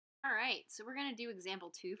All right, so we're going to do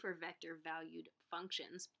example 2 for vector valued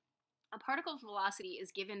functions. A particle's velocity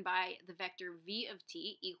is given by the vector v of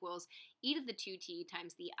t equals e to the 2t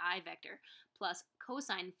times the I vector plus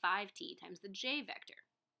cosine 5t times the j vector.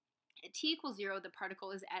 At t equals 0, the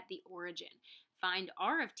particle is at the origin. Find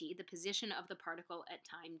r of t, the position of the particle at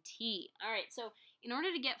time t. All right, so in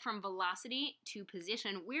order to get from velocity to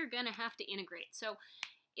position, we're going to have to integrate. So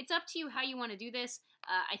it's up to you how you want to do this.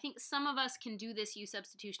 I think some of us can do this use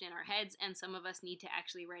substitution in our heads, and some of us need to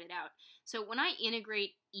actually write it out. So when I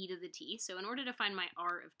integrate e to the t, so in order to find my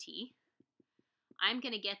r of t, I'm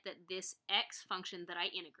going to get that this x function that I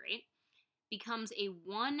integrate becomes a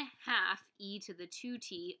 1/2 e to the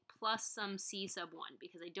 2t plus some c sub 1,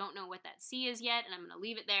 because I don't know what that c is yet, and I'm going to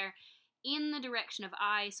leave it there in the direction of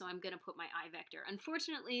I, so I'm going to put my I vector.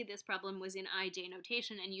 Unfortunately, this problem was in IJ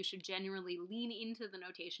notation, and you should generally lean into the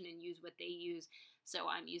notation and use what they use, so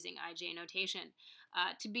I'm using IJ notation.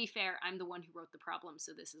 To be fair, I'm the one who wrote the problem,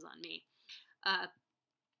 so this is on me.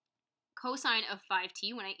 Cosine of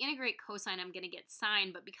 5t, when I integrate cosine, I'm going to get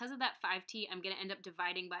sine, but because of that 5t, I'm going to end up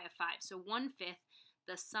dividing by a 5. So 1/5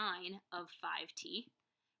 the sine of 5t,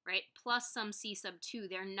 right, plus some c sub 2.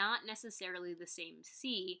 They're not necessarily the same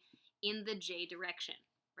c in the j direction,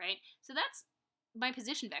 right? So that's my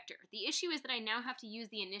position vector. The issue is that I now have to use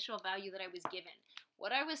the initial value that I was given.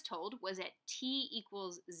 What I was told was at t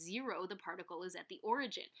equals 0, the particle is at the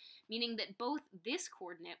origin, meaning that both this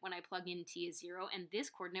coordinate, when I plug in t is 0, and this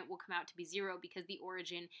coordinate will come out to be 0 because the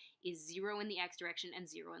origin is 0 in the x direction and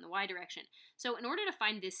 0 in the y direction. So in order to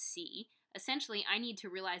find this c, essentially I need to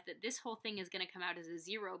realize that this whole thing is going to come out as a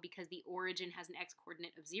 0 because the origin has an x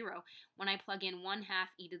coordinate of 0. When I plug in 1/2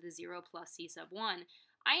 e to the 0 plus c sub 1,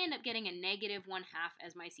 I end up getting a negative 1/2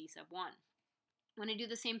 as my c sub 1. When I do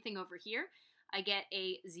the same thing over here, I get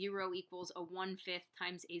a 0 equals a 1/5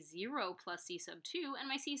 times a 0 plus c sub 2, and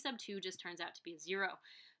my c sub 2 just turns out to be a 0.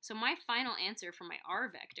 So my final answer for my r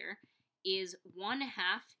vector is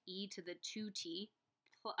 1/2 e to the 2t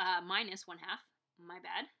minus 1/2, my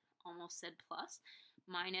bad, almost said plus,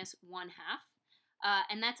 minus 1/2,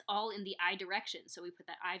 and that's all in the I direction, so we put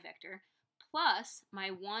that I vector, plus my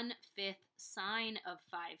 1/5 sine of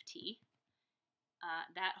 5t,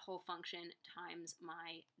 that whole function times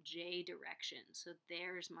my j direction. So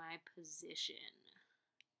there's my position.